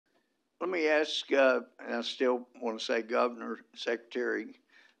let me ask, and I still want to say Governor Secretary.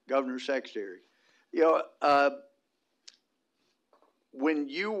 You know, when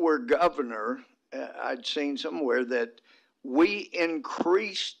you were governor, I'd seen somewhere that we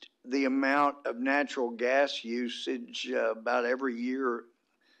increased the amount of natural gas usage about every year,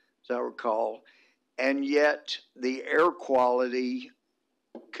 as I recall, and yet the air quality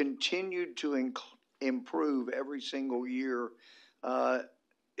continued to improve every single year.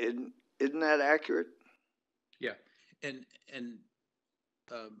 Isn't that accurate? Yeah, and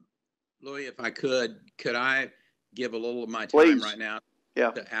Louis, if I could I give a little of my time Please. right now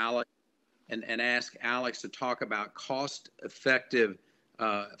Yeah. to Alex and ask Alex to talk about cost-effective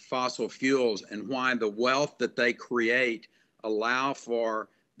fossil fuels and why the wealth that they create allow for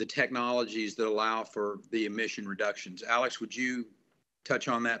the technologies that allow for the emission reductions. Alex, would you touch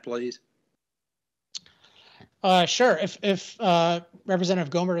on that, please? Sure. If Representative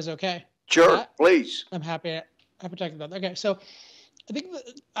Gomer is okay. Sure, please. I'm happy to talk about that. Okay, so I think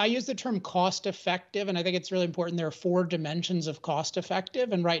I use the term cost effective, and I think it's really important. There are 4 dimensions of cost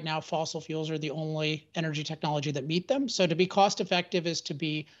effective, and right now fossil fuels are the only energy technology that meet them. So to be cost effective is to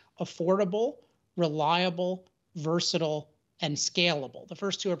be affordable, reliable, versatile, and scalable. The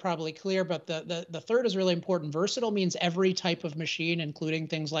first 2 are probably clear, but the third is really important. Versatile means every type of machine, including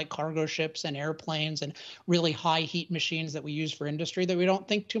things like cargo ships and airplanes and really high heat machines that we use for industry that we don't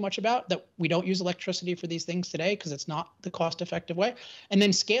think too much about, that we don't use electricity for these things today because it's not the cost effective way. And then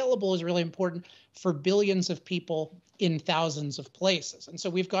scalable is really important for billions of people in thousands of places. And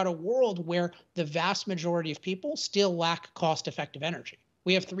so we've got a world where the vast majority of people still lack cost effective energy.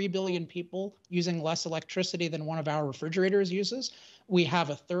 We have 3 billion people using less electricity than one of our refrigerators uses. We have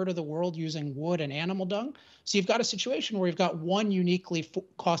 1/3 of the world using wood and animal dung. So you've got a situation where you've got one uniquely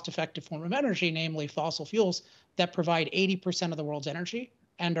cost-effective form of energy, namely fossil fuels, that provide 80% of the world's energy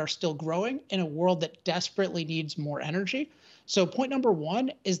and are still growing in a world that desperately needs more energy. So point number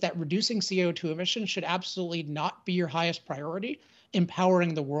 1 is that reducing CO2 emissions should absolutely not be your highest priority.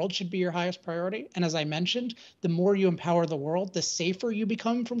 Empowering the world should be your highest priority. And as I mentioned, the more you empower the world, the safer you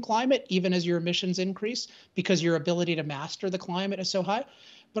become from climate, even as your emissions increase, because your ability to master the climate is so high.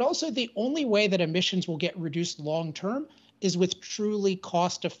 But also the only way that emissions will get reduced long-term is with truly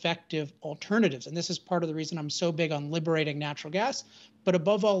cost-effective alternatives. And this is part of the reason I'm so big on liberating natural gas, but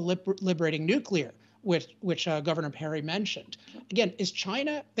above all, liberating nuclear, which Governor Perry mentioned. Again,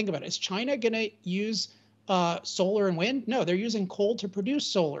 think about it, is China going to use solar and wind? No, they're using coal to produce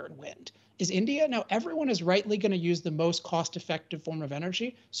solar and wind. Is India? No, everyone is rightly going to use the most cost-effective form of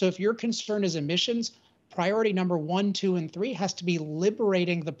energy. So if your concern is emissions, priority number 1, 2, and 3 has to be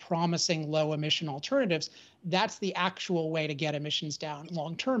liberating the promising low emission alternatives. That's the actual way to get emissions down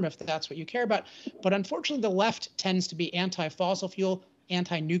long term, if that's what you care about. But unfortunately, the left tends to be anti-fossil fuel,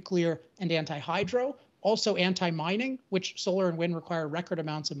 anti-nuclear, and anti-hydro. Also anti-mining, which solar and wind require record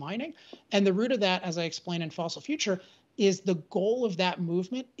amounts of mining. And the root of that, as I explained in Fossil Future, is the goal of that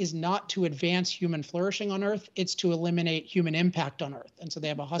movement is not to advance human flourishing on Earth, it's to eliminate human impact on Earth. And so they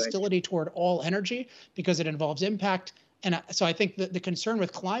have a hostility toward all energy because it involves impact. And so I think that the concern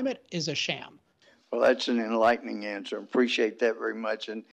with climate is a sham. Well, that's an enlightening answer. Appreciate that very much. And